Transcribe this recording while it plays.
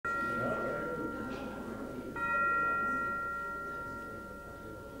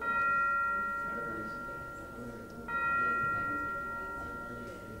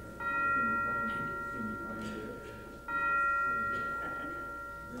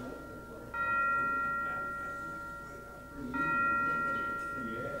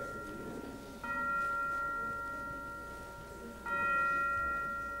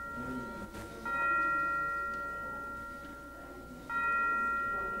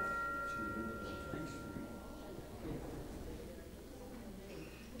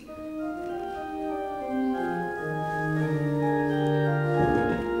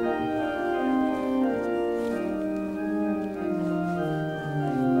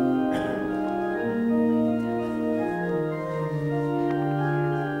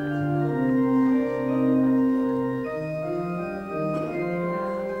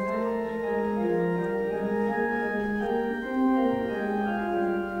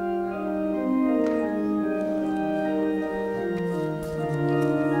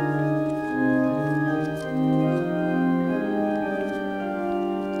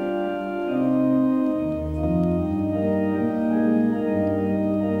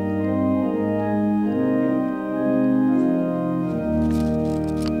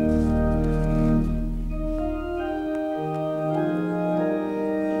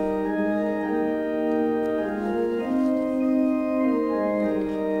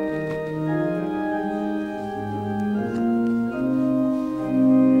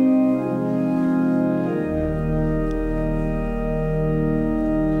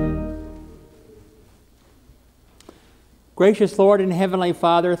Gracious Lord and Heavenly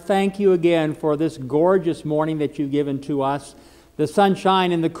Father, thank you again for this gorgeous morning that you've given to us, the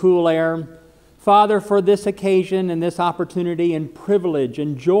sunshine and the cool air. Father, for this occasion and this opportunity and privilege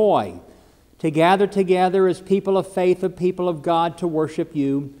and joy to gather together as people of faith, a people of God, to worship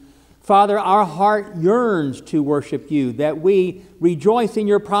you. Father, our heart yearns to worship you, that we rejoice in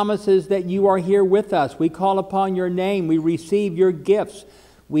your promises that you are here with us. We call upon your name. We receive your gifts.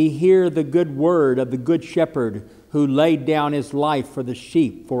 We hear the good word of the Good Shepherd who laid down his life for the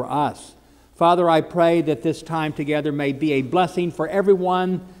sheep, for us. Father, I pray that this time together may be a blessing for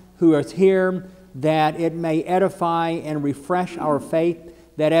everyone who is here, that it may edify and refresh our faith,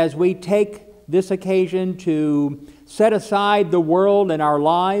 that as we take this occasion to set aside the world and our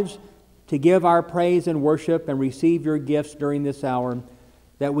lives, to give our praise and worship and receive your gifts during this hour,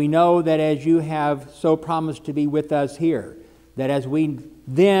 that we know that as you have so promised to be with us here, that as we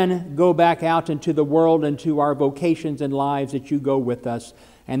then go back out into the world and to our vocations and lives, that you go with us,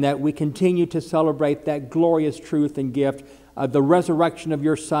 and that we continue to celebrate that glorious truth and gift of the resurrection of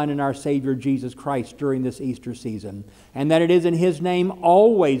your Son and our Savior Jesus Christ during this Easter season. And that it is in his name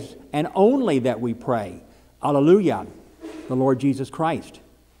always and only that we pray. Alleluia, the Lord Jesus Christ.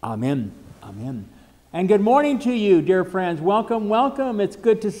 Amen. Amen. And good morning to you, dear friends. Welcome, welcome. It's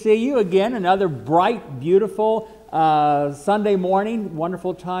good to see you again. Another bright, beautiful Sunday morning.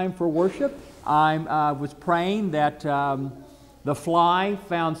 Wonderful time for worship. I was praying that the fly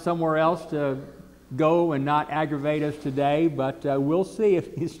found somewhere else to go and not aggravate us today, but we'll see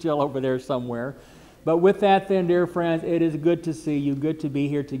if he's still over there somewhere. But with that then, dear friends, it is good to see you, good to be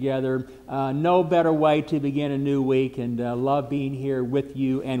here together. No better way to begin a new week, and love being here with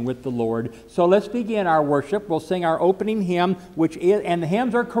you and with the Lord. So let's begin our worship. We'll sing our opening hymn, which is, and the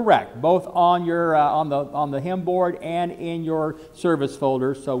hymns are correct, both on your on the hymn board and in your service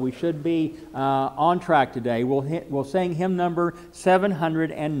folder. So we should be on track today. We'll sing hymn number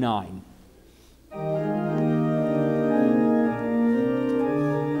 709.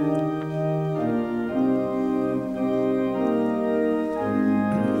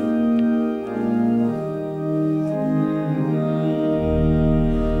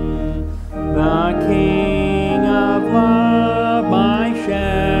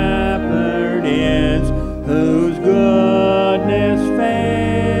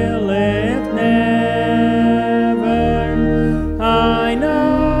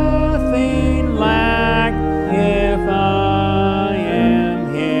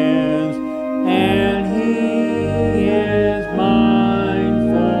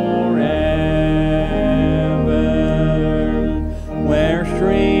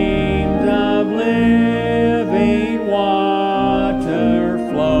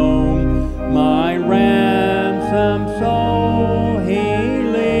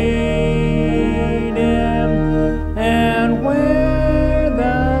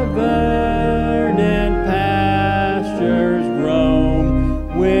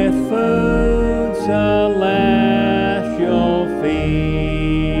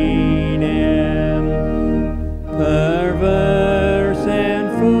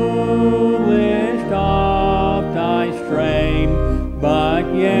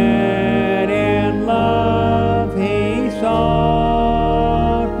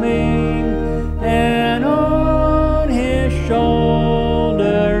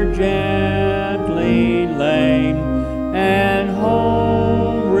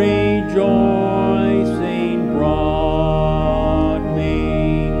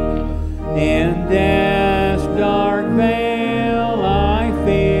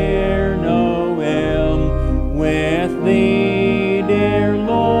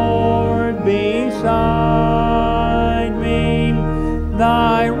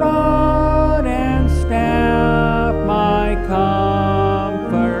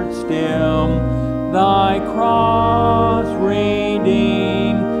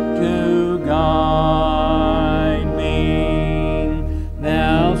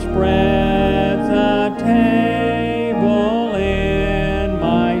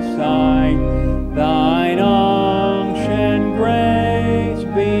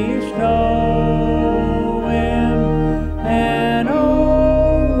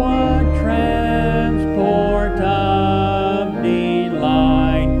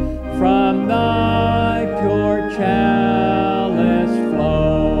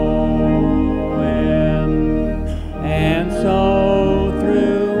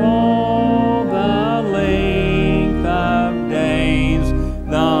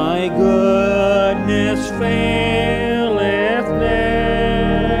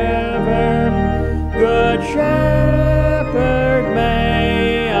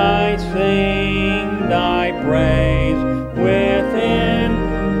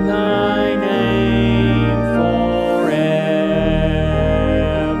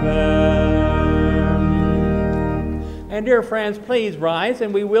 dear friends, please rise,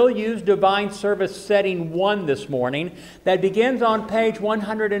 and we will use Divine Service Setting 1 this morning that begins on page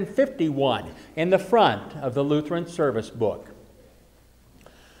 151 in the front of the Lutheran Service Book.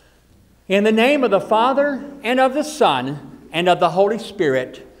 In the name of the Father, and of the Son, and of the Holy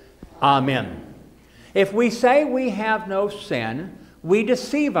Spirit, Amen. If we say we have no sin, we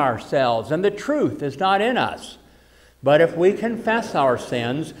deceive ourselves, and the truth is not in us. But if we confess our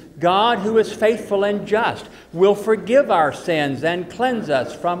sins, God, who is faithful and just, will forgive our sins and cleanse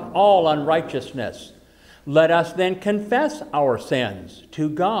us from all unrighteousness. Let us then confess our sins to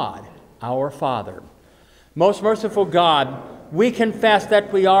God, our Father. Most merciful God, we confess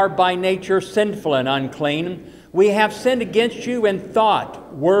that we are by nature sinful and unclean. We have sinned against you in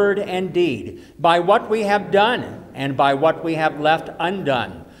thought, word, and deed, by what we have done and by what we have left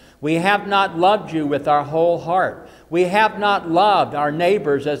undone. We have not loved you with our whole heart. We have not loved our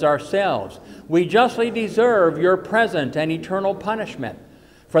neighbors as ourselves. We justly deserve your present and eternal punishment.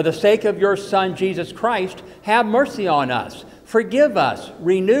 For the sake of your Son, Jesus Christ, have mercy on us. Forgive us,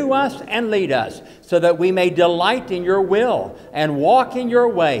 renew us, and lead us, so that we may delight in your will and walk in your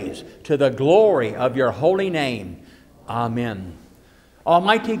ways to the glory of your holy name. Amen.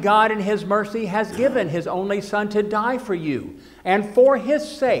 Almighty God in his mercy has given his only Son to die for you, and for his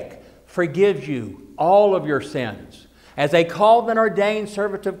sake forgives you all of your sins. As a called and ordained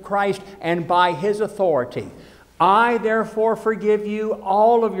servant of Christ and by his authority, I therefore forgive you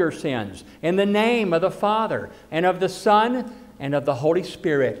all of your sins in the name of the Father and of the Son and of the Holy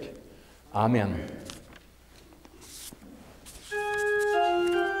Spirit. Amen.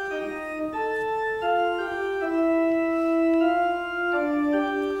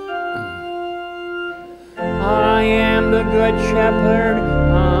 I am the good shepherd,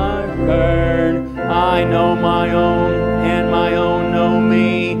 I've heard. I know my own, and my own know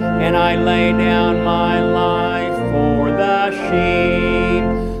me, and I lay down my life for the sheep.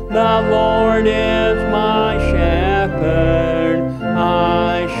 The Lord is my shepherd,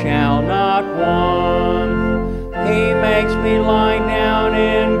 I shall not want. He makes me lie down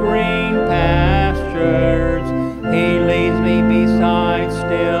in green pastures. He leads me beside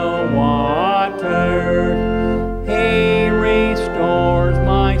still waters. He restores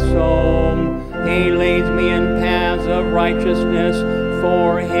my soul. He leads me in paths of righteousness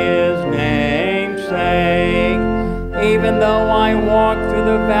for his name's sake. Even though I walk through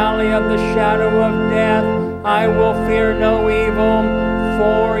the valley of the shadow of death, I will fear no evil,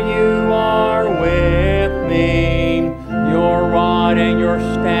 for you are with me. Your rod and your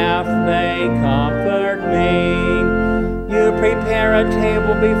staff, they comfort me. You prepare a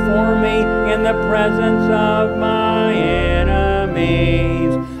table before me in the presence of my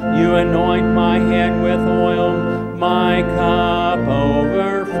enemies. You anoint my head with oil, my cup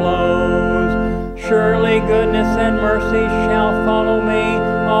overflows. Surely goodness and mercy shall follow me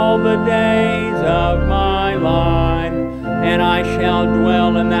all the days of my life, and I shall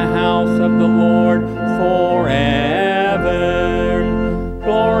dwell in the house of the Lord forever.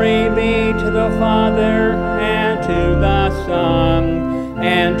 Glory be to the Father, and to the Son,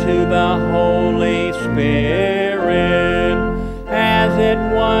 and to the Holy Spirit, as it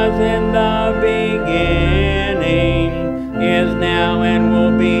was in the beginning, is now, and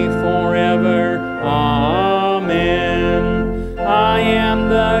will be forever. Amen. I am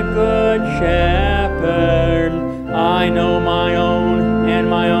the good shepherd. I know my own, and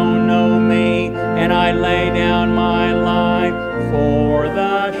my own know me, and I lay down my life for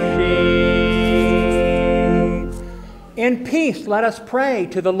the sheep. In peace, let us pray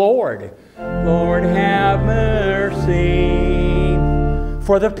to the Lord. Lord, have mercy.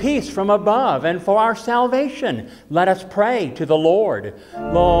 For the peace from above and for our salvation, let us pray to the Lord.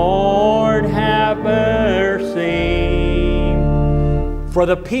 Lord, have mercy. For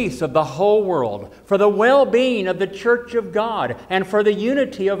the peace of the whole world, for the well-being of the Church of God, and for the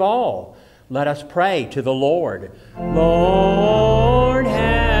unity of all, let us pray to the Lord. Lord,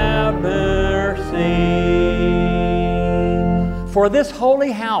 have mercy. For this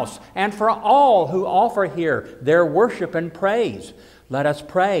holy house, and for all who offer here their worship and praise, let us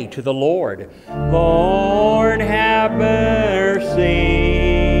pray to the Lord. Lord, have mercy.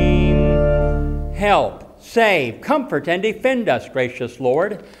 Help, save, comfort, and defend us, gracious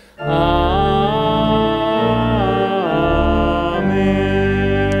Lord.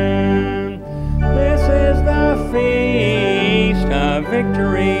 Amen. This is the feast of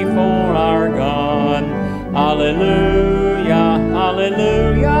victory for our God. Alleluia,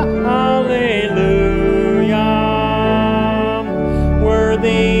 alleluia, alleluia.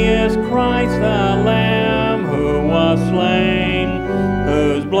 Worthy is Christ the Lamb who was slain,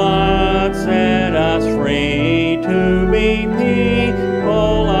 whose blood set us free to be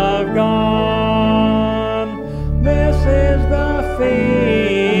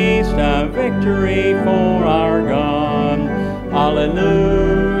victory for our God.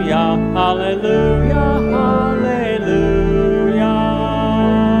 Hallelujah, hallelujah, hallelujah.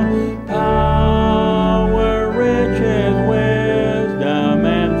 Power, riches, wisdom,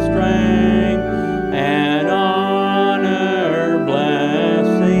 and strength, and honor,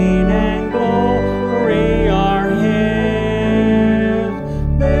 blessing, and glory are His.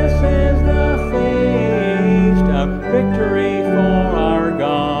 This is the feast of victory for our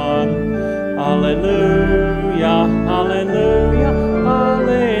God. Hallelujah, hallelujah, hallelujah.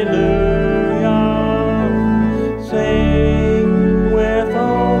 Sing with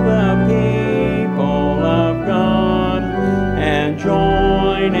all the people of God and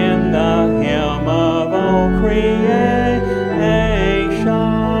join in the hymn of all creation.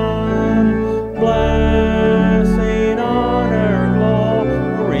 Blessing, honor,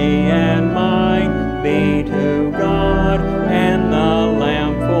 glory, and might be to God and the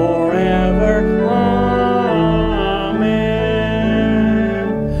Lamb forever.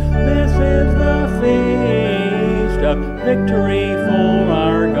 Victory for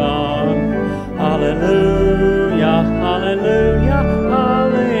our God. Hallelujah, hallelujah,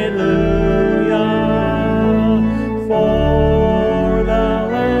 hallelujah. For the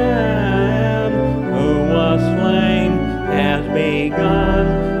Lamb who was slain has begun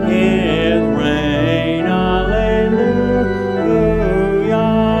His reign. Hallelujah.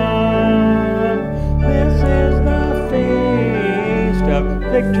 This is the feast of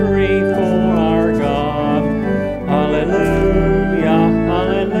victory for our God. Hallelujah,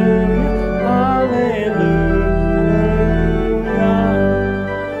 hallelujah, hallelujah.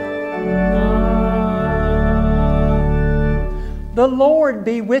 The Lord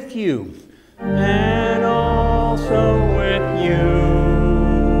be with you, and also with you.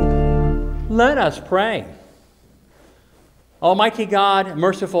 Let us pray. Almighty God,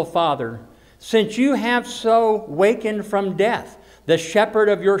 merciful Father, since you have so wakened from death the shepherd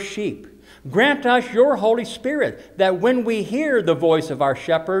of your sheep, grant us your Holy Spirit, that when we hear the voice of our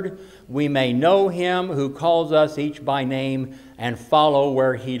shepherd, we may know him who calls us each by name and follow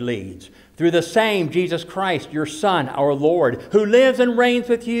where he leads. Through the same Jesus Christ, your Son, our Lord, who lives and reigns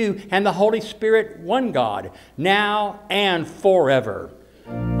with you and the Holy Spirit, one God, now and forever.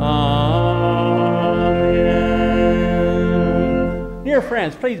 Amen. Dear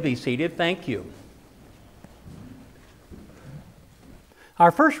friends, please be seated. Thank you.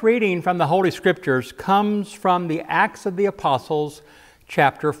 Our first reading from the Holy Scriptures comes from the Acts of the Apostles,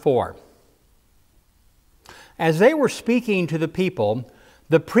 chapter 4. As they were speaking to the people,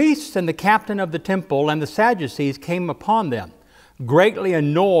 the priests and the captain of the temple and the Sadducees came upon them, greatly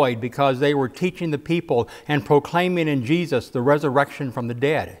annoyed because they were teaching the people and proclaiming in Jesus the resurrection from the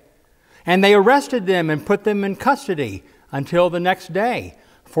dead. And they arrested them and put them in custody until the next day,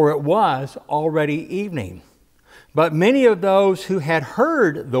 for it was already evening. But many of those who had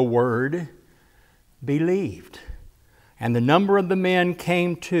heard the word believed, and the number of the men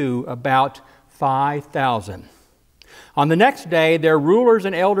came to about 5,000. On the next day, their rulers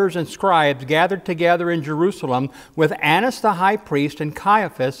and elders and scribes gathered together in Jerusalem with Annas the high priest and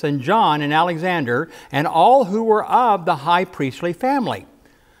Caiaphas and John and Alexander and all who were of the high priestly family.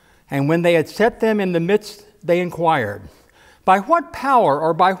 And when they had set them in the midst, they inquired, "By what power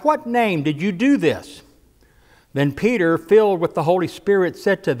or by what name did you do this?" Then Peter, filled with the Holy Spirit,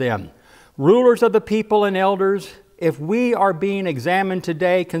 said to them, "Rulers of the people and elders, if we are being examined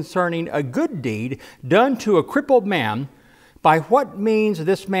today concerning a good deed done to a crippled man, by what means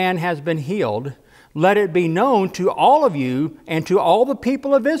this man has been healed, let it be known to all of you and to all the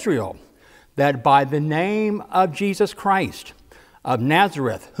people of Israel, that by the name of Jesus Christ of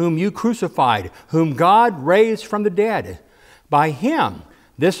Nazareth, whom you crucified, whom God raised from the dead, by him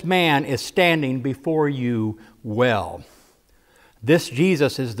this man is standing before you well. This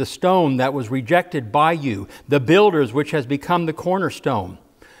Jesus is the stone that was rejected by you, the builders, which has become the cornerstone.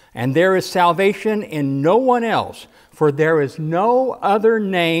 And there is salvation in no one else, for there is no other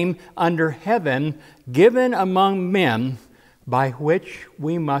name under heaven given among men by which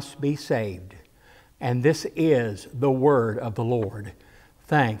we must be saved." And this is the word of the Lord.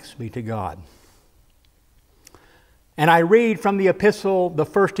 Thanks be to God. And I read from the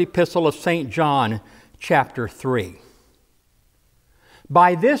first epistle of St. John, chapter 3.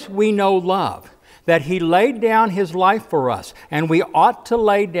 "By this we know love, that he laid down his life for us, and we ought to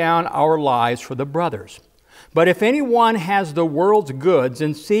lay down our lives for the brothers. But if anyone has the world's goods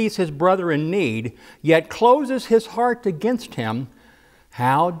and sees his brother in need, yet closes his heart against him,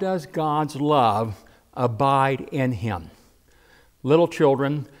 how does God's love abide in him? Little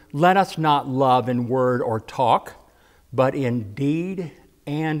children, let us not love in word or talk, but in deed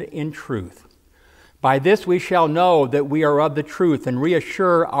and in truth. By this we shall know that we are of the truth and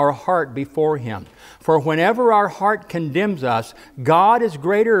reassure our heart before Him. For whenever our heart condemns us, God is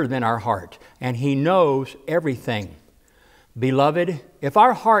greater than our heart, and He knows everything. Beloved, if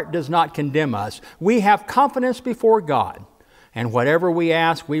our heart does not condemn us, we have confidence before God, and whatever we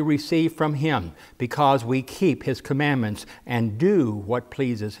ask we receive from Him, because we keep His commandments and do what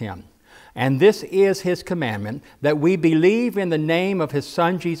pleases Him. And this is His commandment, that we believe in the name of His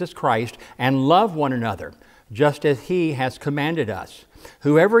Son Jesus Christ and love one another, just as He has commanded us.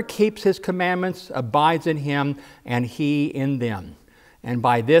 Whoever keeps His commandments abides in Him, and He in them. And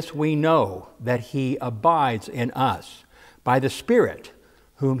by this we know that He abides in us, by the Spirit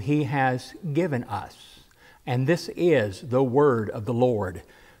whom He has given us. And this is the word of the Lord.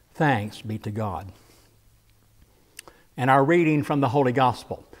 Thanks be to God. And our reading from the Holy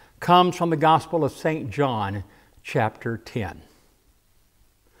Gospel comes from the Gospel of St. John, chapter 10.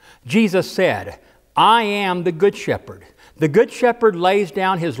 Jesus said, I am the good shepherd. The good shepherd lays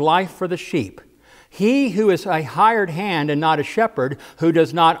down his life for the sheep. He who is a hired hand and not a shepherd, who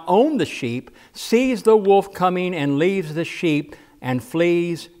does not own the sheep, sees the wolf coming and leaves the sheep and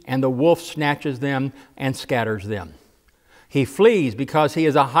flees, and the wolf snatches them and scatters them. He flees because he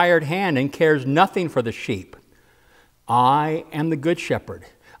is a hired hand and cares nothing for the sheep. I am the good shepherd.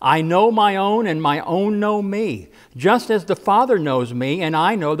 I know my own, and my own know me, just as the Father knows me, and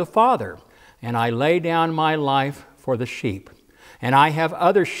I know the Father. And I lay down my life for the sheep. And I have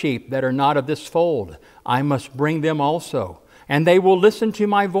other sheep that are not of this fold. I must bring them also, and they will listen to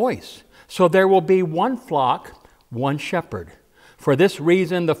my voice. So there will be one flock, one shepherd. For this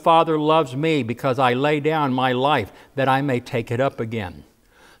reason the Father loves me, because I lay down my life that I may take it up again.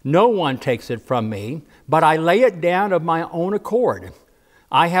 No one takes it from me, but I lay it down of my own accord.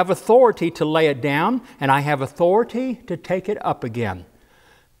 I have authority to lay it down, and I have authority to take it up again.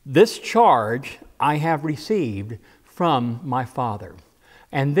 This charge I have received from my Father.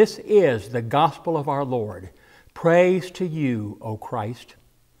 And this is the gospel of our Lord. Praise to you, O Christ.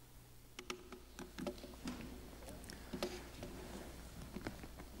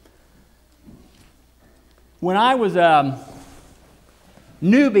 When I was a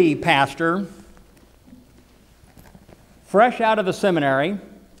newbie pastor, fresh out of the seminary,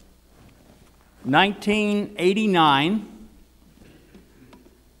 1989,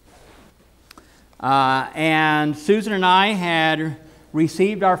 and Susan and I had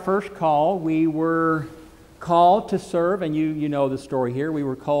received our first call. We were called to serve, and you know the story here, we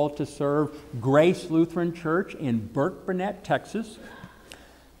were called to serve Grace Lutheran Church in Burkburnett, Texas.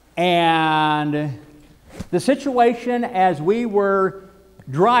 And the situation as we were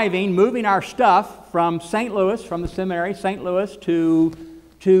driving, moving our stuff from St. Louis, from the seminary, St. Louis to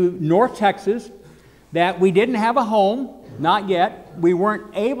North Texas, that we didn't have a home, not yet. We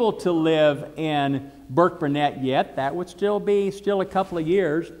weren't able to live in Burkburnett yet. That would still be a couple of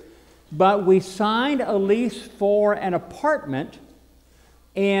years. But we signed a lease for an apartment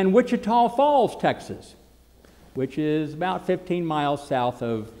in Wichita Falls, Texas, which is about 15 miles south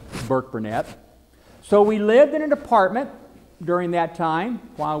of Burkburnett. So we lived in an apartment during that time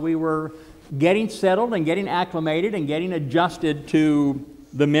while we were getting settled and getting acclimated and getting adjusted to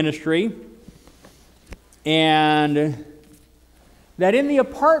the ministry. And that in the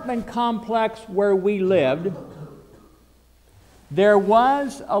apartment complex where we lived, there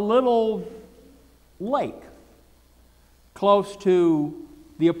was a little lake close to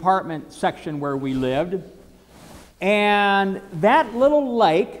the apartment section where we lived. And that little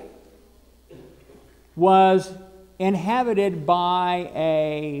lake was inhabited by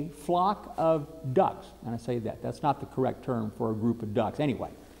a flock of ducks. And I say that's not the correct term for a group of ducks. Anyway,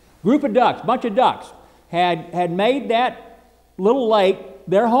 group of ducks, bunch of ducks, had made that little lake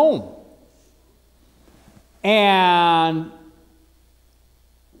their home. And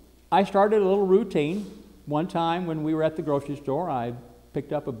I started a little routine. One time when we were at the grocery store, I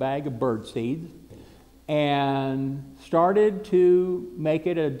picked up a bag of bird seeds and started to make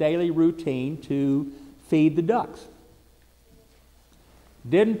it a daily routine to feed the ducks.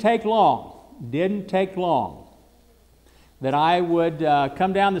 Didn't take long that I would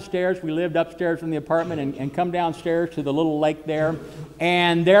come down the stairs. We lived upstairs from the apartment, and come downstairs to the little lake there.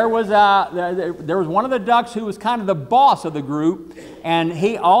 And there was one of the ducks who was kind of the boss of the group, and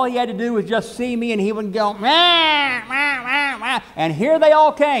all he had to do was just see me, and he would go, "Wah, wah, wah, wah." And here they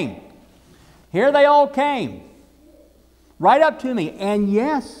all came. Right up to me. And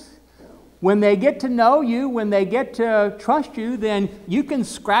yes, when they get to know you, when they get to trust you, then you can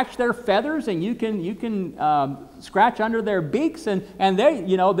scratch their feathers, and you can scratch under their beaks, and they,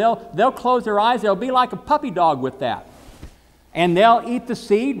 they'll close their eyes. They'll be like a puppy dog with that. And they'll eat the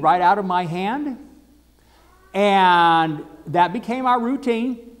seed right out of my hand. And that became our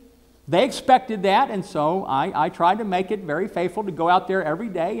routine. They expected that, and so I tried to make it very faithful to go out there every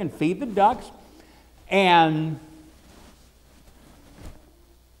day and feed the ducks. And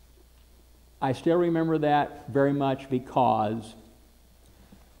I still remember that very much because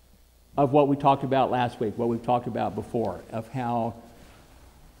of what we talked about last week, what we've talked about before, of how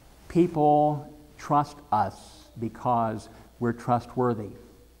people trust us because we're trustworthy.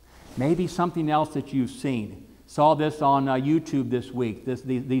 Maybe something else that you've seen. Saw this on YouTube this week,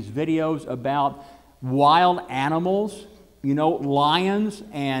 these videos about wild animals, lions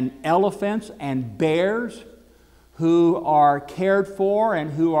and elephants and bears who are cared for and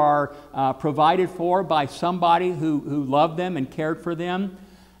who are provided for by somebody who loved them and cared for them.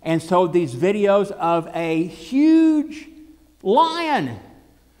 And so these videos of a huge lion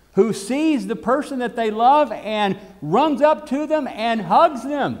who sees the person that they love and runs up to them and hugs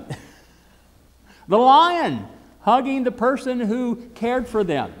them. The lion hugging the person who cared for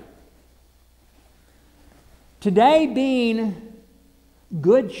them. Today being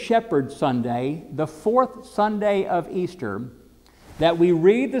Good Shepherd Sunday, the fourth Sunday of Easter, that we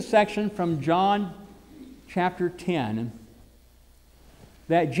read the section from John chapter 10,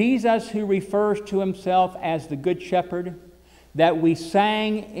 that Jesus, who refers to himself as the Good Shepherd, that we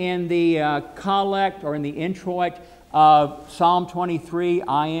sang in the collect or in the introit of Psalm 23,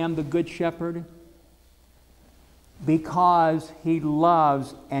 I am the Good Shepherd, because he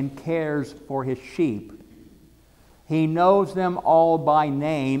loves and cares for his sheep. He knows them all by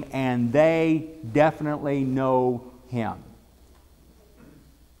name, and they definitely know him.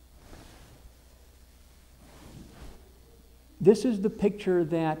 This is the picture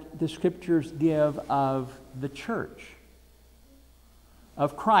that the Scriptures give of the church,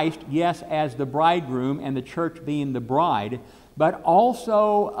 of Christ, yes, as the bridegroom and the church being the bride, but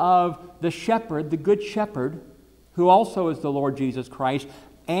also of the shepherd, the Good Shepherd, who also is the Lord Jesus Christ,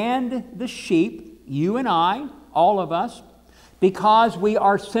 and the sheep, you and I, all of us. Because we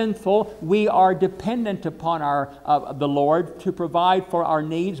are sinful, we are dependent upon the Lord to provide for our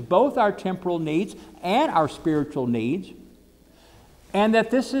needs, both our temporal needs and our spiritual needs. And that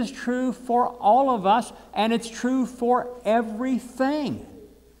this is true for all of us, and it's true for everything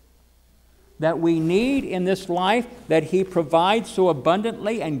that we need in this life, that he provides so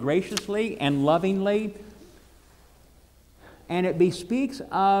abundantly and graciously and lovingly. And it bespeaks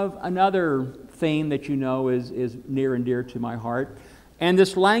of another theme that you know is near and dear to my heart. And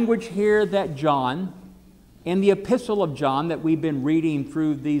this language here that John, in the epistle of John that we've been reading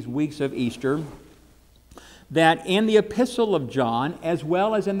through these weeks of Easter, that in the epistle of John, as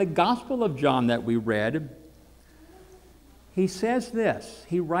well as in the gospel of John that we read, he says this,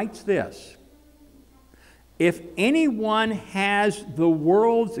 he writes this: if anyone has the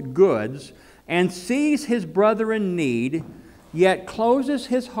world's goods and sees his brother in need, yet closes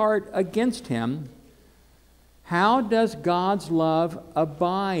his heart against him, how does God's love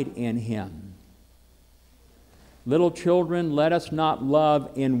abide in him? Little children, let us not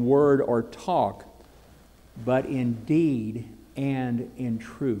love in word or talk, but in deed and in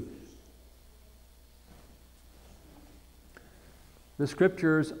truth. The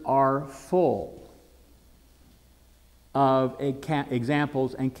Scriptures are full of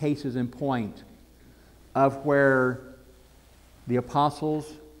examples and cases in point of where the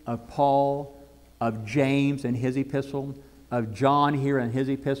apostles, of Paul, of James in his epistle, of John here in his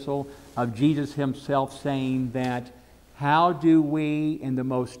epistle, of Jesus himself saying that how do we, in the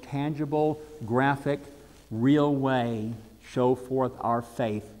most tangible, graphic, real way, show forth our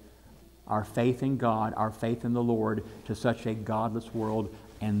faith in God, our faith in the Lord to such a godless world,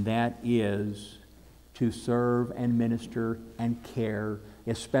 and that is to serve and minister and care,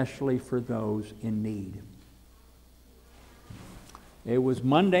 especially for those in need. It was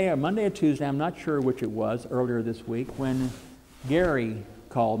Monday or Tuesday, I'm not sure which it was, earlier this week, when Gary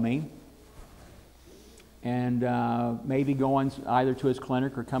called me, and maybe going either to his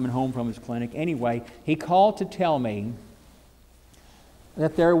clinic or coming home from his clinic. Anyway, he called to tell me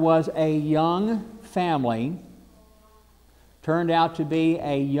that there was a young family, turned out to be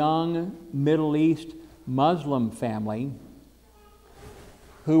a young Middle East Muslim family,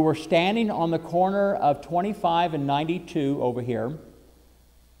 who were standing on the corner of 25 and 92 over here.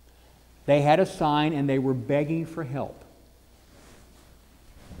 They had a sign and they were begging for help.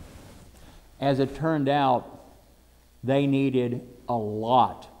 As it turned out, they needed a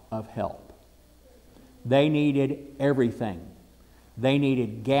lot of help. They needed everything. They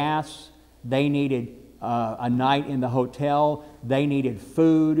needed gas. They needed a night in the hotel. They needed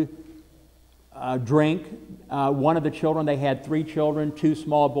food, drink. One of the children, they had 3 children, 2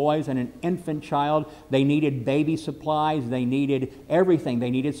 small boys and an infant child. They needed baby supplies. They needed everything. They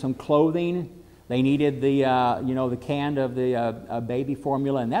needed some clothing. They needed the the can of the baby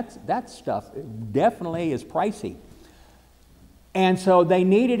formula, and that stuff definitely is pricey. And so they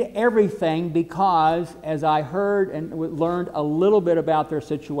needed everything because, as I heard and learned a little bit about their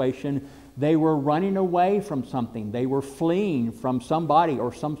situation, they were running away from something. They were fleeing from somebody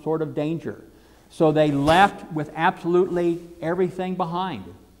or some sort of danger. So they left with absolutely everything behind.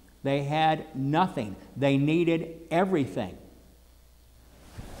 They had nothing. They needed everything.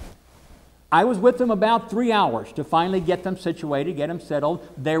 I was with them about 3 hours to finally get them situated, get them settled.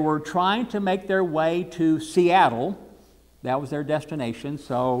 They were trying to make their way to Seattle. That was their destination.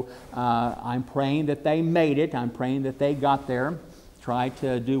 So I'm praying that they made it. I'm praying that they got there. Tried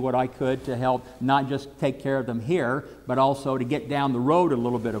to do what I could to help not just take care of them here, but also to get down the road a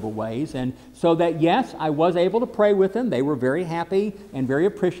little bit of a ways. And so that, yes, I was able to pray with them. They were very happy and very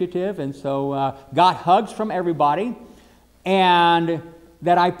appreciative, and so got hugs from everybody. And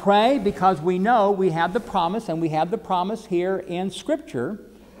that I pray because we know we have the promise, and we have the promise here in Scripture,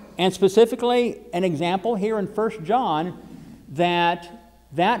 and specifically an example here in 1 John, that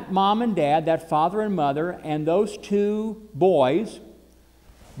mom and dad, that father and mother, and those 2 boys,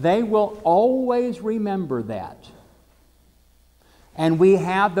 they will always remember that. And we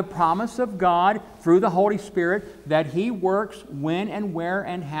have the promise of God through the Holy Spirit that He works when and where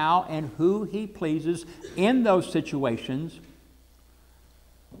and how and who He pleases in those situations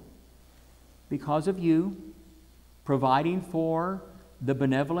because of you providing for the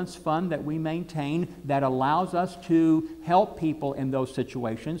benevolence fund that we maintain that allows us to help people in those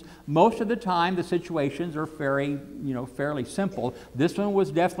situations. Most of the time, the situations are fairly simple. This one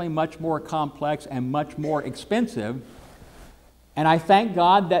was definitely much more complex and much more expensive. And I thank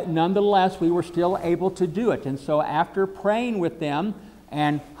God that nonetheless we were still able to do it. And so after praying with them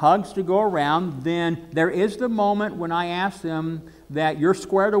and hugs to go around, then there is the moment when I ask them that you're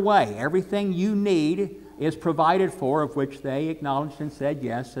squared away. Everything you need is provided for, of which they acknowledged and said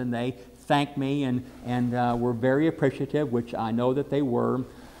yes, and they thanked me and were very appreciative, which I know that they were,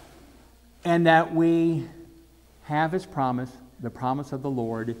 and that we have His promise, the promise of the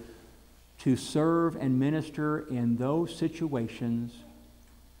Lord, to serve and minister in those situations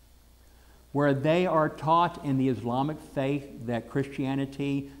where they are taught in the Islamic faith that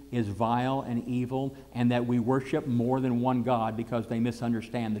Christianity is vile and evil and that we worship more than one God because they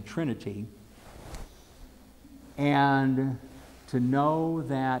misunderstand the Trinity. And to know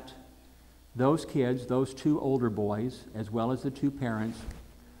that those kids, those 2 older boys, as well as the 2 parents,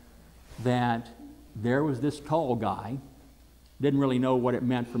 that there was this tall guy, didn't really know what it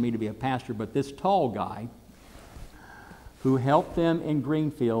meant for me to be a pastor, but this tall guy who helped them in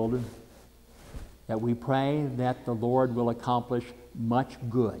Greenfield, that we pray that the Lord will accomplish much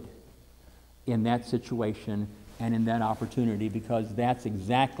good in that situation and in that opportunity, because that's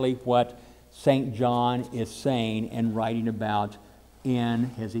exactly what St. John is saying and writing about in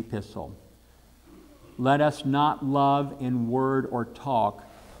his epistle. Let us not love in word or talk,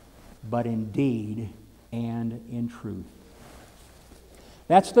 but in deed and in truth.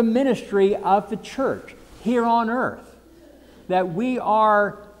 That's the ministry of the church here on earth, that we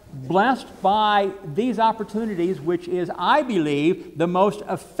are blessed by these opportunities, which is, I believe, the most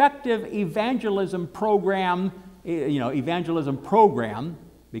effective evangelism program,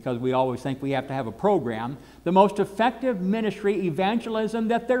 because we always think we have to have a program, the most effective ministry evangelism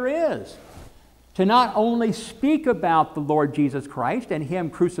that there is. To not only speak about the Lord Jesus Christ and Him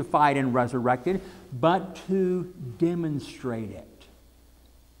crucified and resurrected, but to demonstrate it.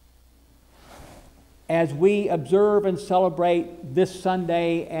 As we observe and celebrate this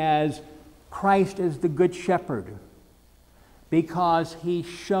Sunday as Christ is the Good Shepherd, because He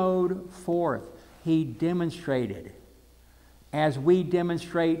showed forth, He demonstrated, as we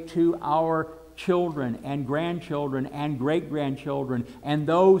demonstrate to our children and grandchildren and great-grandchildren and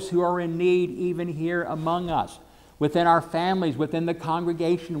those who are in need even here among us, within our families, within the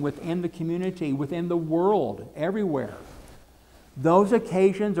congregation, within the community, within the world, everywhere. Those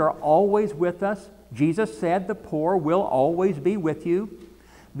occasions are always with us. Jesus said the poor will always be with you.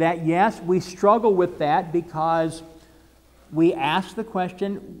 That yes, we struggle with that because we ask the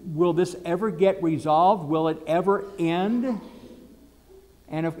question, will this ever get resolved? Will it ever end?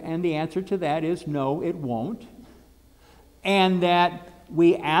 And the answer to that is no, it won't. And that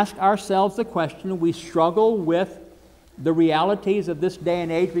we ask ourselves the question, we struggle with the realities of this day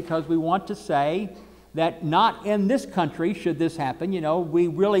and age because we want to say that not in this country should this happen. You know, we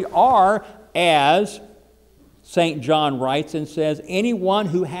really are, as St. John writes and says, anyone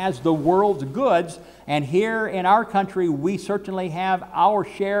who has the world's goods, and here in our country we certainly have our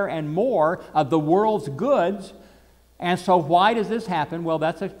share and more of the world's goods. And so why does this happen? Well,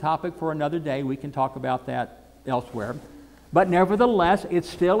 that's a topic for another day. We can talk about that elsewhere. But nevertheless, it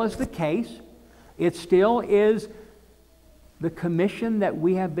still is the case. It still is the commission that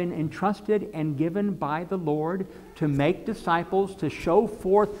we have been entrusted and given by the Lord to make disciples, to show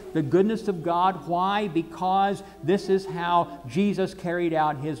forth the goodness of God. Why? Because this is how Jesus carried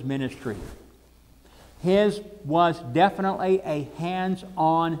out His ministry. His was definitely a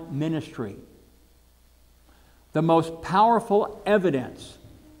hands-on ministry. The most powerful evidence,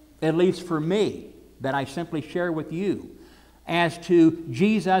 at least for me, that I simply share with you, as to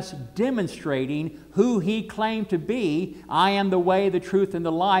Jesus demonstrating who He claimed to be. I am the way, the truth, and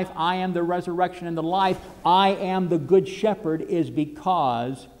the life. I am the resurrection and the life. I am the good shepherd, is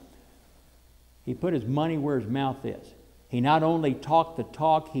because He put His money where His mouth is. He not only talked the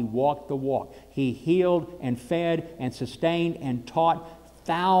talk, He walked the walk. He healed and fed and sustained and taught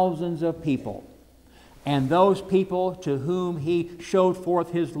thousands of people. And those people to whom He showed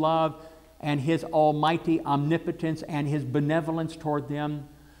forth His love and His almighty omnipotence and His benevolence toward them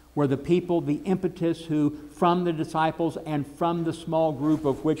were the people, the impetus who, from the disciples and from the small group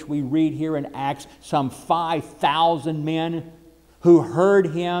of which we read here in Acts, some 5,000 men who heard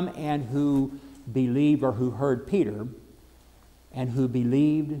Him and who believed, or who heard Peter, and who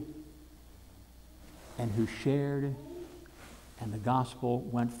believed and who shared, and the gospel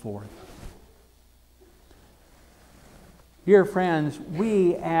went forth. Dear friends,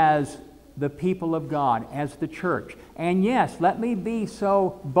 we as the people of God, as the church, and yes, let me be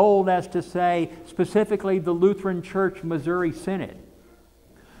so bold as to say specifically the Lutheran Church Missouri Synod,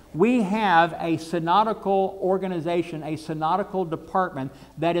 we have a synodical organization, a synodical department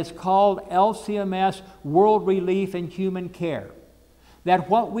that is called LCMS, World Relief and Human Care. That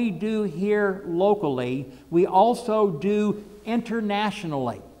what we do here locally, we also do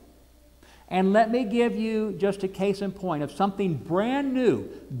internationally. And let me give you just a case in point of something brand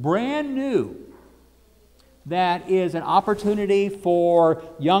new, that is an opportunity for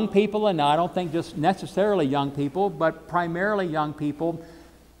young people, and I don't think just necessarily young people, but primarily young people,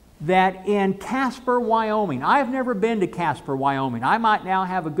 that in Casper, Wyoming, I've never been to Casper, Wyoming. I might now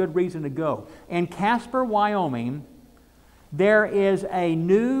have a good reason to go. In Casper, Wyoming, there is a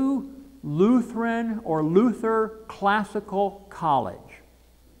new Lutheran or Luther Classical College.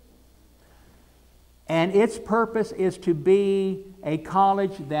 And its purpose is to be a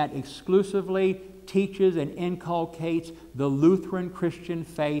college that exclusively teaches and inculcates the Lutheran Christian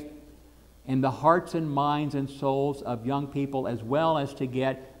faith in the hearts and minds and souls of young people, as well as to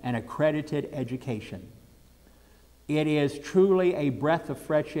get an accredited education. It is truly a breath of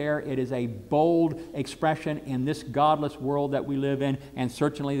fresh air. It is a bold expression in this godless world that we live in, and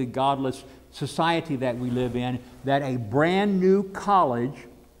certainly the godless society that we live in, that a brand new college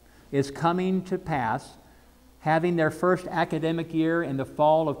is coming to pass, having their first academic year in the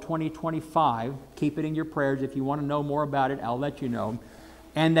fall of 2025. Keep it in your prayers. If you want to know more about it, I'll let you know.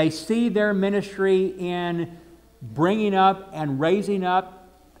 And they see their ministry in bringing up and raising up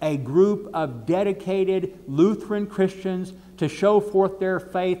a group of dedicated Lutheran Christians to show forth their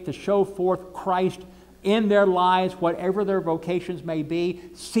faith, to show forth Christ in their lives, whatever their vocations may be,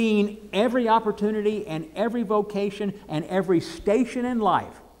 seeing every opportunity and every vocation and every station in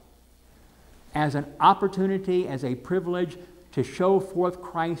life as an opportunity, as a privilege to show forth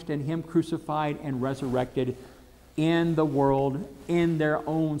Christ and Him crucified and resurrected in the world, in their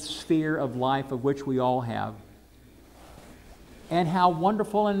own sphere of life, of which we all have. And how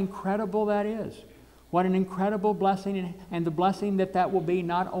wonderful and incredible that is. What an incredible blessing, and the blessing that will be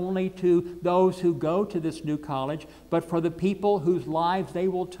not only to those who go to this new college, but for the people whose lives they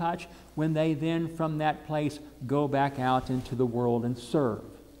will touch when they then from that place go back out into the world and serve.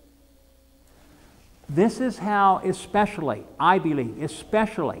 This is how, especially, I believe,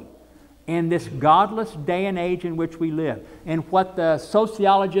 especially in this godless day and age in which we live, in what the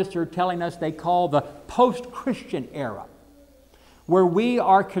sociologists are telling us they call the post-Christian era, where we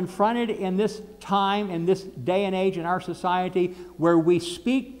are confronted in this time, in this day and age in our society, where we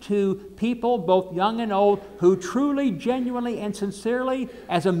speak to people, both young and old, who truly, genuinely, and sincerely,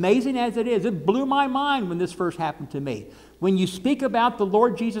 as amazing as it is, it blew my mind when this first happened to me. When you speak about the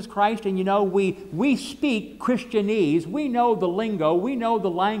Lord Jesus Christ, and you know, we speak Christianese, we know the lingo, we know the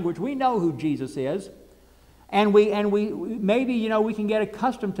language, we know who Jesus is. And we maybe, you know, we can get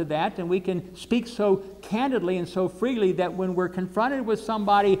accustomed to that, and we can speak so candidly and so freely that when we're confronted with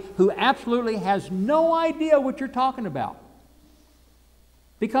somebody who absolutely has no idea what you're talking about,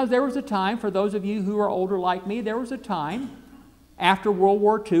 Because there was a time, for those of you who are older like me, there was a time after World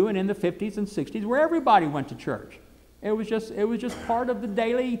War II and in the 50s and 60s where everybody went to church. It was just part of the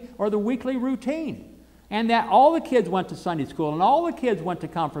daily or the weekly routine. And that all the kids went to Sunday school and all the kids went to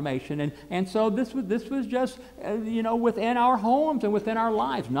confirmation. And so this was just, within our homes and within our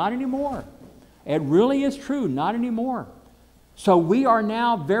lives. Not anymore. It really is true. Not anymore. So we are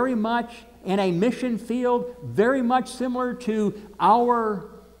now very much in a mission field, very much similar to our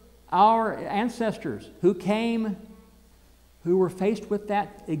ancestors who were faced with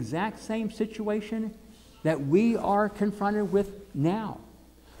that exact same situation that we are confronted with now.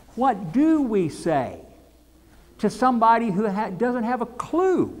 What do we say to somebody who doesn't have a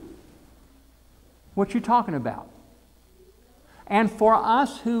clue what you're talking about? And for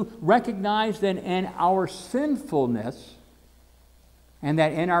us who recognize that in our sinfulness, and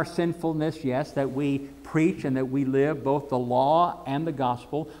that in our sinfulness, yes, that we preach and that we live both the law and the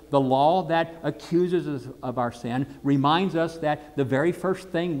gospel, the law that accuses us of our sin, reminds us that the very first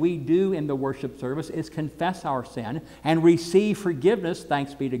thing we do in the worship service is confess our sin and receive forgiveness,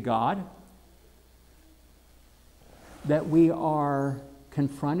 thanks be to God, that we are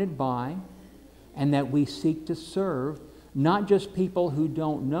confronted by and that we seek to serve not just people who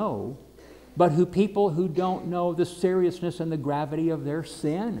don't know, but people who don't know the seriousness and the gravity of their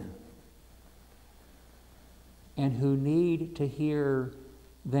sin, and who need to hear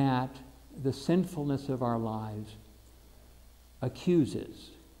that the sinfulness of our lives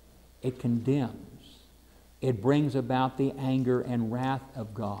accuses, it condemns, it brings about the anger and wrath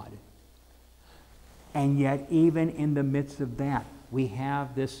of God. And yet, even in the midst of that, we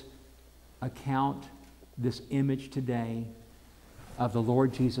have this account, this image today of the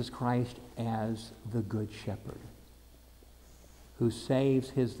Lord Jesus Christ as the Good Shepherd, who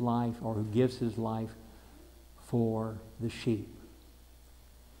saves his life or who gives his life for the sheep.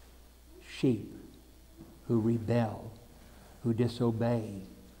 Sheep who rebel, who disobey,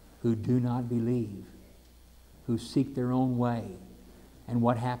 who do not believe, who seek their own way. And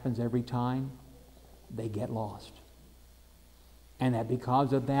what happens every time? They get lost. And that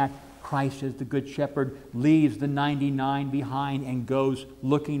because of that, Christ as the Good Shepherd leaves the 99 behind and goes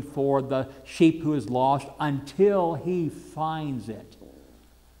looking for the sheep who is lost until he finds it.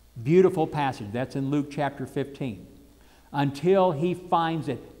 Beautiful passage. That's in Luke chapter 15. Until he finds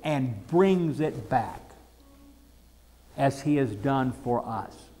it and brings it back, as he has done for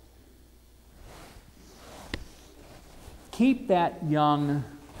us. Keep that young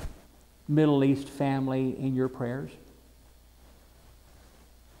Middle East family in your prayers,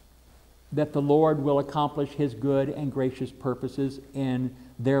 that the Lord will accomplish his good and gracious purposes in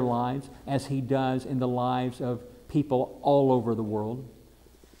their lives as he does in the lives of people all over the world.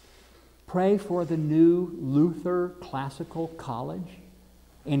 Pray for the new Luther Classical College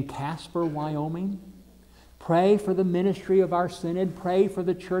in Casper, Wyoming. Pray for the ministry of our synod. Pray for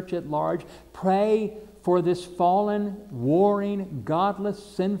the church at large. Pray for this fallen, warring, godless,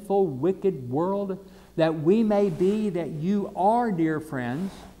 sinful, wicked world, that we may be, that you are, dear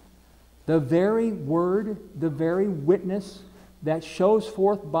friends, the very word, the very witness that shows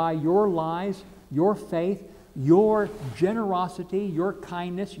forth by your lives, your faith, your generosity, your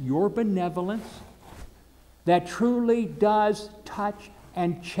kindness, your benevolence, that truly does touch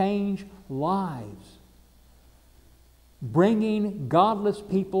and change lives, bringing godless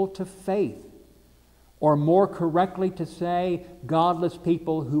people to faith, or more correctly to say, godless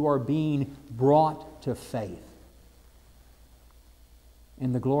people who are being brought to faith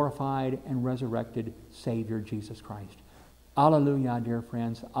in the glorified and resurrected Savior Jesus Christ. Alleluia, dear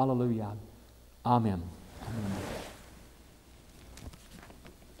friends. Alleluia. Amen. Amen.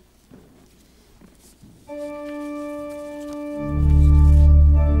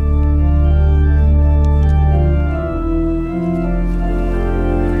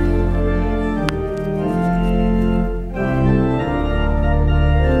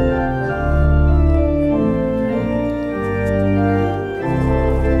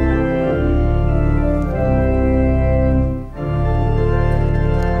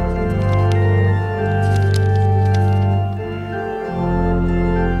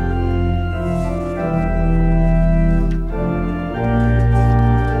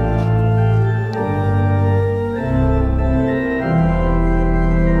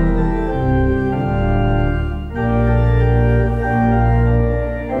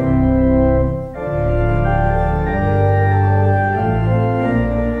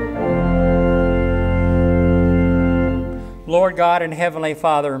 Lord God and Heavenly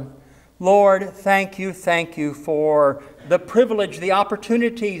Father, Lord, thank you for the privilege, the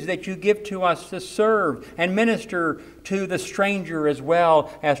opportunities that you give to us to serve and minister to the stranger as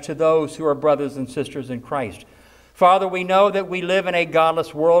well as to those who are brothers and sisters in Christ. Father, we know that we live in a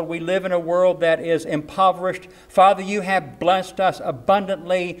godless world. We live in a world that is impoverished. Father, you have blessed us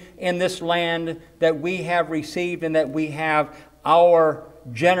abundantly in this land that we have received, and that we have our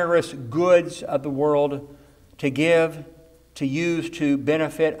generous goods of the world to give, to use to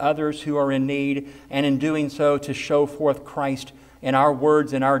benefit others who are in need, and in doing so to show forth Christ in our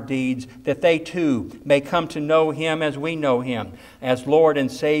words and our deeds, that they too may come to know him as we know him, as Lord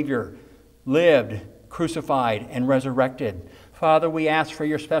and Savior, lived, crucified, and resurrected. Father, we ask for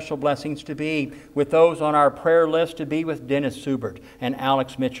your special blessings to be with those on our prayer list, to be with Dennis Subert and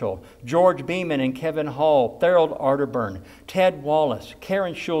Alex Mitchell, George Beeman and Kevin Hall, Therold Arterburn, Ted Wallace,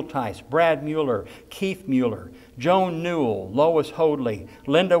 Karen Schulteis, Brad Mueller, Keith Mueller, Joan Newell, Lois Hoadley,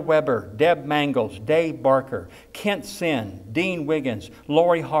 Linda Weber, Deb Mangles, Dave Barker, Kent Sin, Dean Wiggins,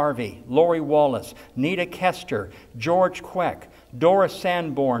 Lori Harvey, Lori Wallace, Nita Kester, George Queck, Doris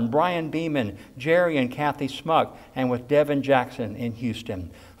Sanborn, Brian Beeman, Jerry and Kathy Smuck, and with Devin Jackson in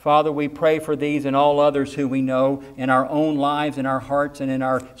Houston. Father, we pray for these and all others who we know in our own lives, in our hearts, and in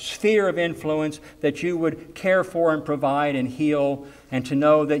our sphere of influence, that you would care for and provide and heal, and to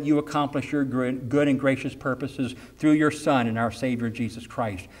know that you accomplish your good and gracious purposes through your Son and our Savior Jesus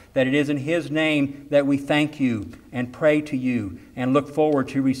Christ. That it is in his name that we thank you and pray to you and look forward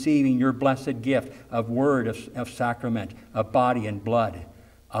to receiving your blessed gift of word, of sacrament, of body and blood.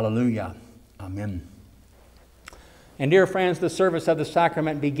 Alleluia. Amen. And dear friends, the service of the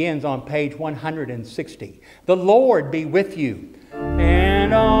sacrament begins on page 160. The Lord be with you,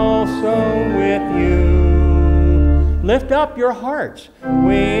 and also with you. Lift up your hearts.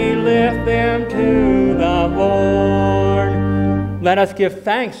 We lift them to the Lord. Let us give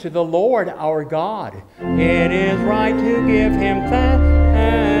thanks to the Lord our God. It is right to give him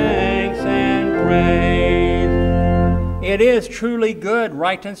thanks and praise. It is truly good,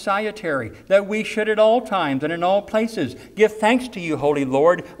 right, and salutary that we should at all times and in all places give thanks to you, Holy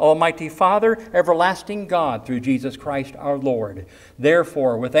Lord, Almighty Father, everlasting God, through Jesus Christ our Lord.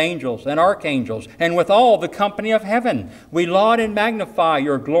 Therefore, with angels and archangels and with all the company of heaven, we laud and magnify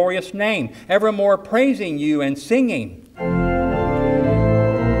your glorious name, evermore praising you and singing.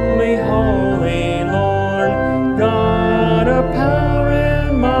 Holy, holy Lord, God of power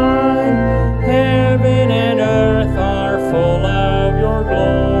and might, heaven and earth are full of your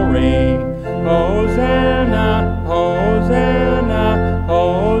glory. Hosanna, Hosanna,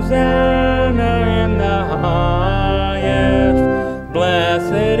 Hosanna in the highest.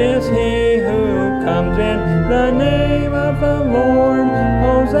 Blessed is he who comes in the name of the Lord.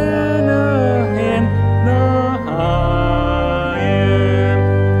 Hosanna in the highest.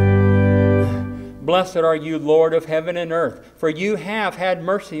 Blessed are you, Lord of heaven and earth, for you have had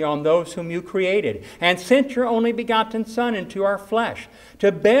mercy on those whom you created, and sent your only begotten Son into our flesh,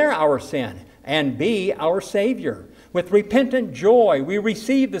 to bear our sin and be our Savior. With repentant joy we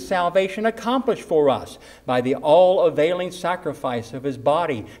receive the salvation accomplished for us by the all-availing sacrifice of his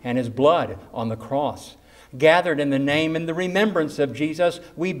body and his blood on the cross. Gathered in the name and the remembrance of Jesus,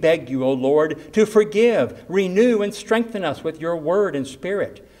 we beg you, O Lord, to forgive, renew, and strengthen us with your word and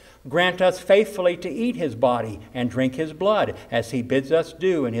spirit. Grant us faithfully to eat his body and drink his blood, as he bids us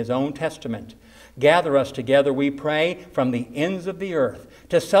do in his own testament. Gather us together, we pray, from the ends of the earth,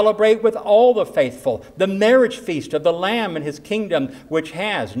 to celebrate with all the faithful the marriage feast of the Lamb and his kingdom, which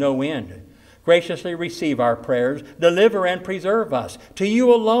has no end. Graciously receive our prayers, deliver and preserve us. To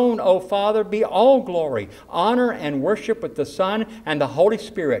you alone, O Father, be all glory, honor, and worship with the Son and the Holy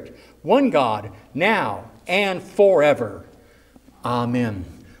Spirit, one God, now and forever. Amen.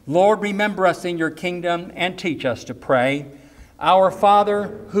 Lord, remember us in your kingdom and teach us to pray. Our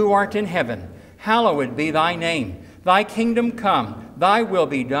Father, who art in heaven, hallowed be thy name. Thy kingdom come, thy will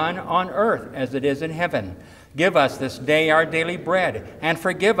be done on earth as it is in heaven. Give us this day our daily bread, and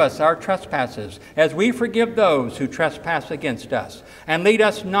forgive us our trespasses, as we forgive those who trespass against us. And lead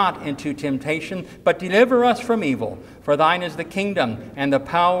us not into temptation, but deliver us from evil. For thine is the kingdom, and the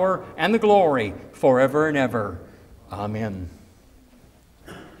power, and the glory, forever and ever. Amen.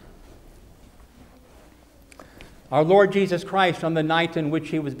 Our Lord Jesus Christ, on the night in which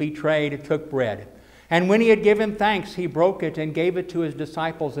he was betrayed, took bread. And when he had given thanks, he broke it and gave it to his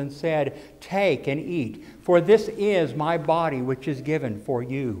disciples and said, "Take and eat, for this is my body which is given for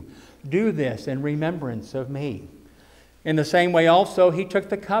you. Do this in remembrance of me." In the same way also he took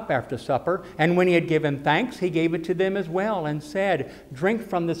the cup after supper, and when he had given thanks, he gave it to them as well, and said, "Drink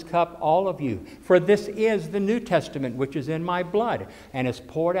from this cup, all of you, for this is the New Testament, which is in my blood, and is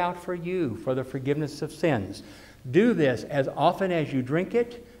poured out for you for the forgiveness of sins. Do this as often as you drink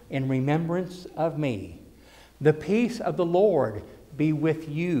it in remembrance of me." The peace of the Lord be with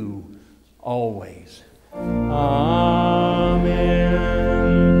you always. Amen.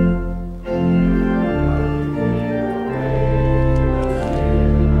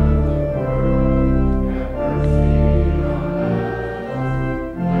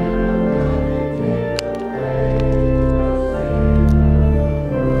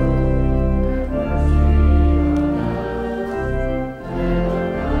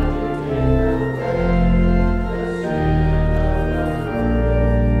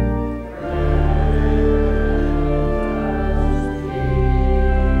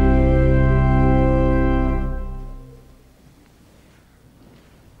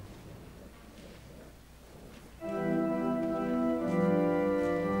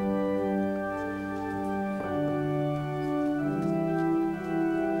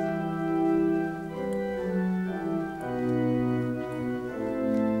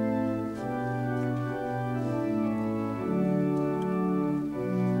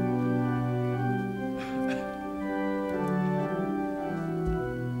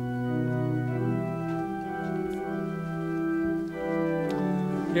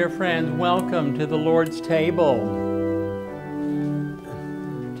 Dear friends, welcome to the Lord's table.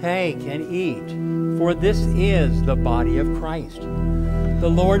 Take and eat, for this is the body of Christ. The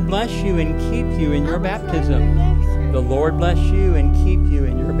Lord bless you and keep you in your baptism. The Lord bless you and keep you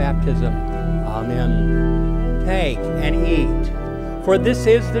in your baptism. Amen. Take and eat, for this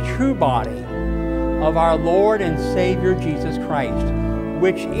is the true body of our Lord and Savior Jesus Christ,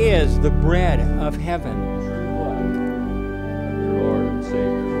 which is the bread of heaven.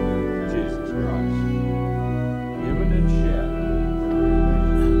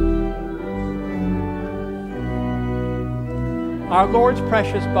 Our Lord's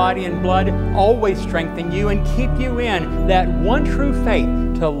precious body and blood always strengthen you and keep you in that one true faith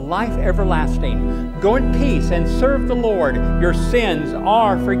to life everlasting. Go in peace and serve the Lord. Your sins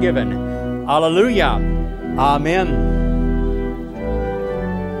are forgiven. Alleluia. Amen.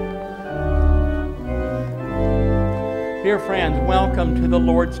 Dear friends, welcome to the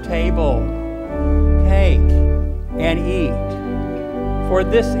Lord's table. Take and eat, for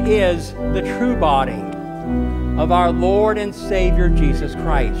this is the true body of our Lord and Savior Jesus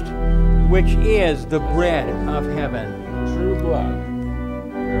Christ, which is the bread of heaven. True blood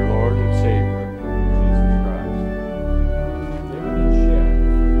of your Lord and Savior Jesus Christ, given and shed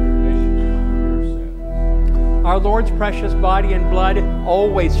for the remission of your sins. Our Lord's precious body and blood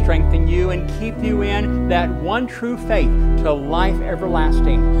always strengthen you and keep you in that one true faith to life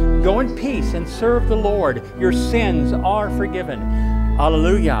everlasting. Go in peace and serve the Lord. Your sins are forgiven.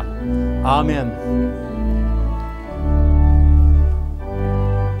 Alleluia. Amen.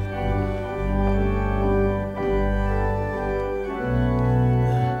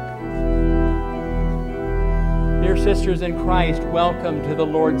 Dear sisters in Christ, welcome to the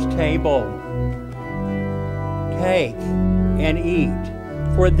Lord's table. Take and eat,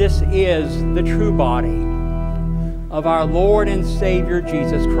 for this is the true body of our Lord and Savior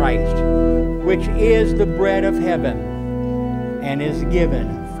Jesus Christ, which is the bread of heaven and is given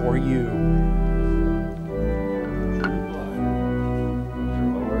for you.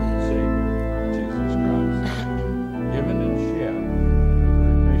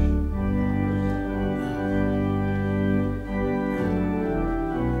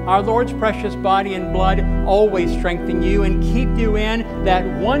 Our Lord's precious body and blood always strengthen you and keep you in that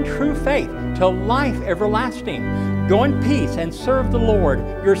one true faith to life everlasting. Go in peace and serve the Lord.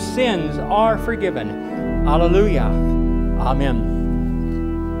 Your sins are forgiven. Alleluia. Amen.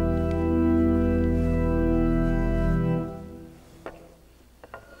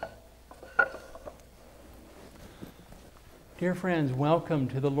 Dear friends, welcome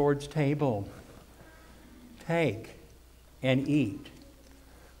to the Lord's table. Take and eat,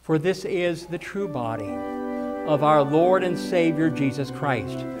 for this is the true body of our Lord and Savior Jesus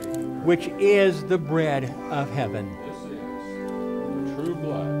Christ, which is the bread of heaven. This is the true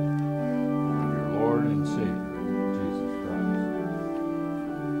blood of your Lord and Savior Jesus Christ,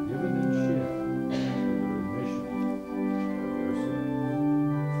 given and shed for the remission of your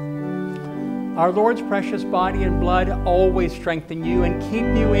sins. Our Lord's precious body and blood always strengthen you and keep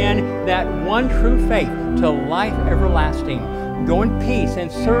you in that one true faith to life everlasting. Go in peace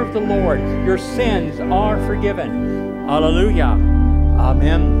and serve the Lord. Your sins are forgiven. Alleluia.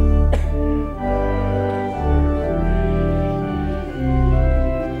 Amen.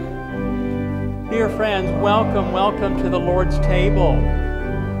 Dear friends, welcome, welcome to the Lord's table.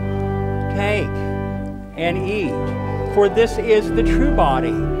 Take and eat, for this is the true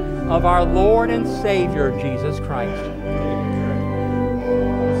body of our Lord and Savior, Jesus Christ.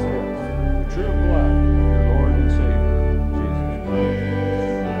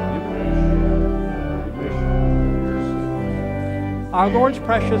 Our Lord's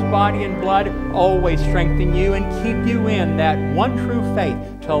precious body and blood always strengthen you and keep you in that one true faith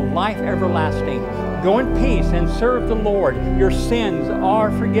till life everlasting. Go in peace and serve the Lord. Your sins are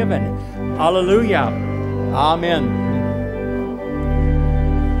forgiven. Hallelujah. Amen.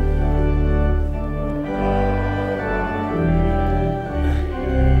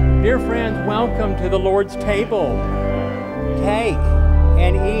 Dear friends, welcome to the Lord's table. Take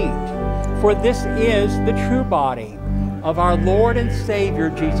and eat, for this is the true body of our Lord and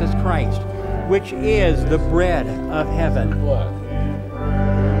Savior Jesus Christ, which is the bread of heaven. Blood of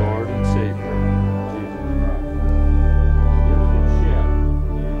your Lord and Savior, Jesus Christ, given and shed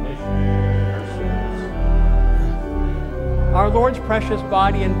for the remission of our sins. Our Lord's precious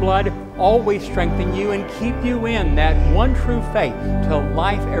body and blood always strengthen you and keep you in that one true faith till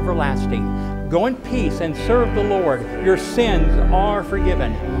life everlasting. Go in peace and serve the Lord. Your sins are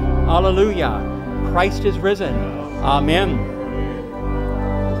forgiven. Hallelujah. Christ is risen. Amen.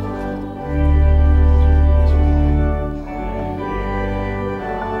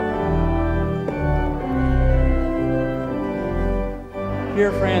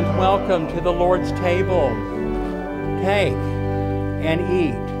 Dear friends, welcome to the Lord's table. Take and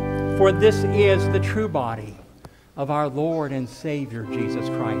eat, for this is the true body of our Lord and Savior, Jesus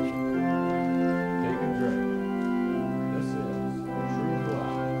Christ. Take and drink. This is the true blood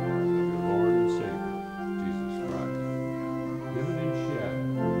of your Lord and Savior, Jesus Christ, given and shed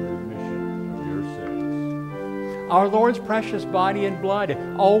for the remission of your sins. Our Lord's precious body and blood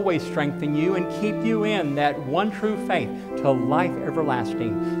always strengthen you and keep you in that one true faith till life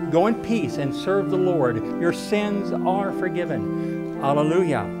everlasting. Go in peace and serve the Lord. Your sins are forgiven.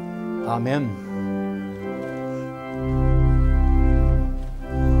 Hallelujah. Amen.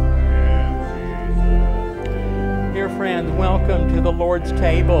 Dear friends, welcome to the Lord's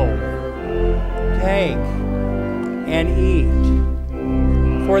table. Take and eat,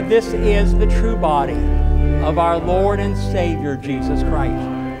 for this is the true body of our Lord and Savior, Jesus Christ.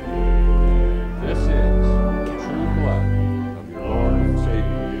 This is the true blood of your Lord and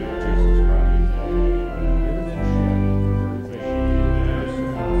Savior, Jesus Christ, given and shed for the remission of your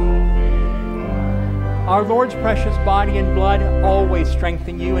sins. Our Lord's precious body and blood always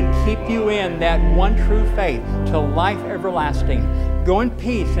strengthen you and keep you in that one true faith till life everlasting. Go in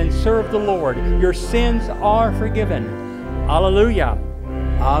peace and serve the Lord. Your sins are forgiven. Hallelujah.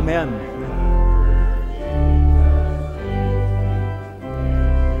 Amen.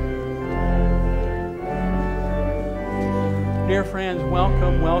 Dear friends,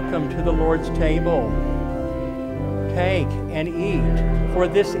 welcome, welcome to the Lord's table. Take and eat, for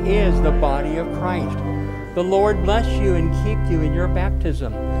this is the body of Christ. The Lord bless you and keep you in your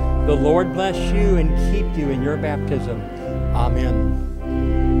baptism. The Lord bless you and keep you in your baptism.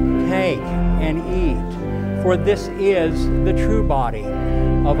 Amen. Take and eat, for this is the true body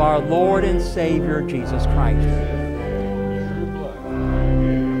of our Lord and Savior, Jesus Christ. True blood of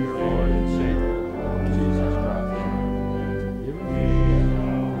your Lord and Savior, Jesus Christ, given and shed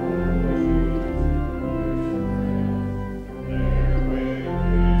for the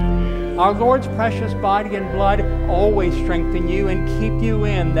remission. Our Lord's precious body and blood always strengthen you and keep you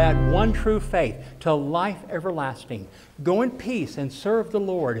in that one true faith till life everlasting. Go in peace and serve the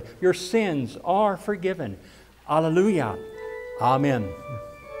Lord. Your sins are forgiven. Hallelujah. Amen.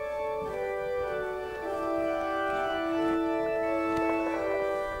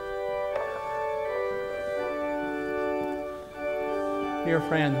 Dear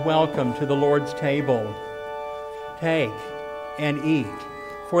friends, welcome to the Lord's table. Take and eat,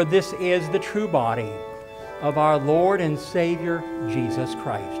 for this is the true body of our Lord and Savior, Jesus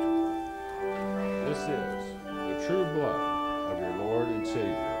Christ. This is the true blood of your Lord and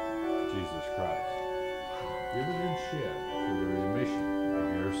Savior, Jesus Christ, given and shed for the remission of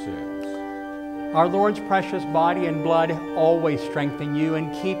your sins. Our Lord's precious body and blood always strengthen you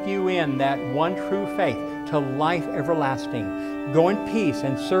and keep you in that one true faith to life everlasting. Go in peace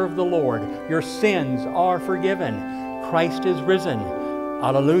and serve the Lord. Your sins are forgiven. Christ is risen.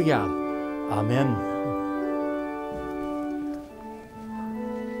 Hallelujah. Amen.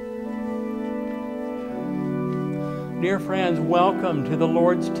 Dear friends, welcome to the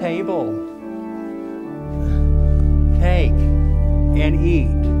Lord's table. Take and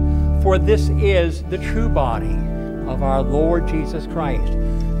eat, for this is the true body of our Lord Jesus Christ.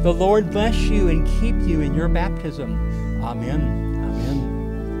 The Lord bless you and keep you in your baptism. Amen.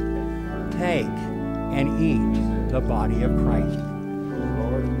 Amen. Take and eat the body of Christ. Our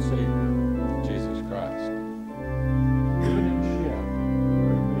Lord and Savior, Jesus Christ. Given and shed for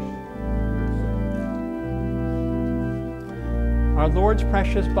the remission of your sins. Our Lord's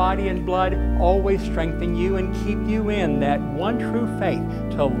precious body and blood always strengthen you and keep you in that one true faith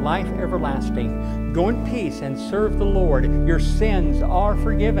to life everlasting. Go in peace and serve the Lord. Your sins are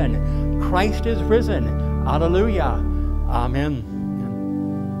forgiven. Christ is risen. Alleluia. Amen.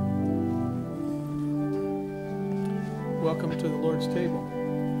 Welcome to the Lord's table.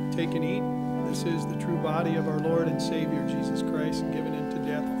 Take and eat. This is the true body of our Lord and Savior Jesus Christ, given into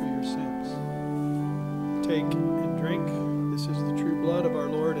death for your sins. Take and drink. This is the true blood of our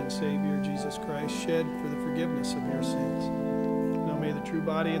Lord and Savior Jesus Christ, shed for the forgiveness of your sins. Now may the true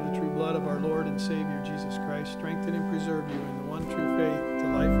body and the true blood of our Lord and Savior Jesus Christ strengthen and preserve you in the one true faith to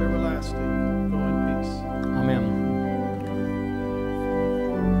life everlasting. Go in peace. Amen.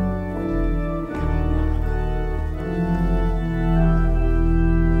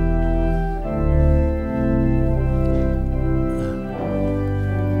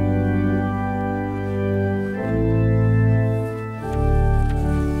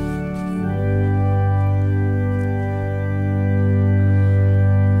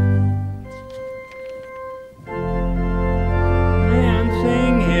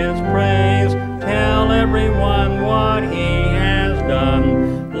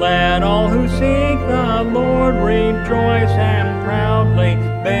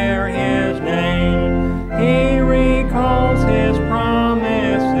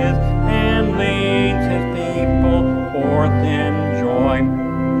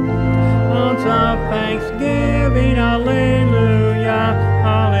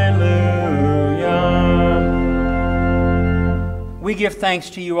 We give thanks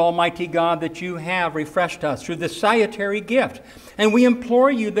to you, Almighty God, that you have refreshed us through this salutary gift. And we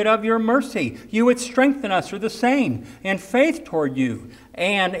implore you that of your mercy you would strengthen us through the same in faith toward you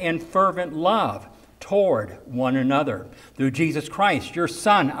and in fervent love toward one another. Through Jesus Christ, your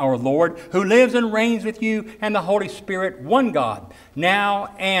Son, our Lord, who lives and reigns with you and the Holy Spirit, one God,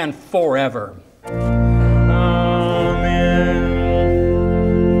 now and forever. Amen.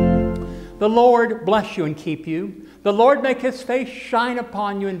 The Lord bless you and keep you. The Lord make his face shine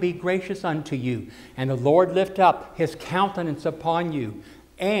upon you and be gracious unto you. And the Lord lift up his countenance upon you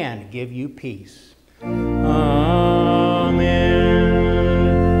and give you peace. Amen.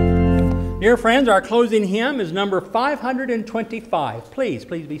 Dear friends, our closing hymn is number 525. Please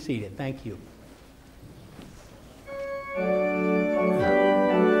be seated. Thank you.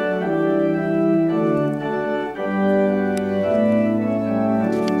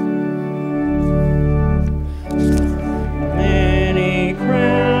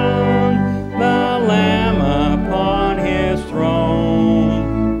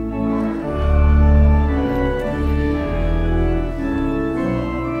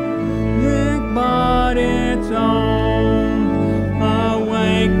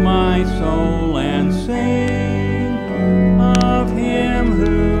 Awake my soul.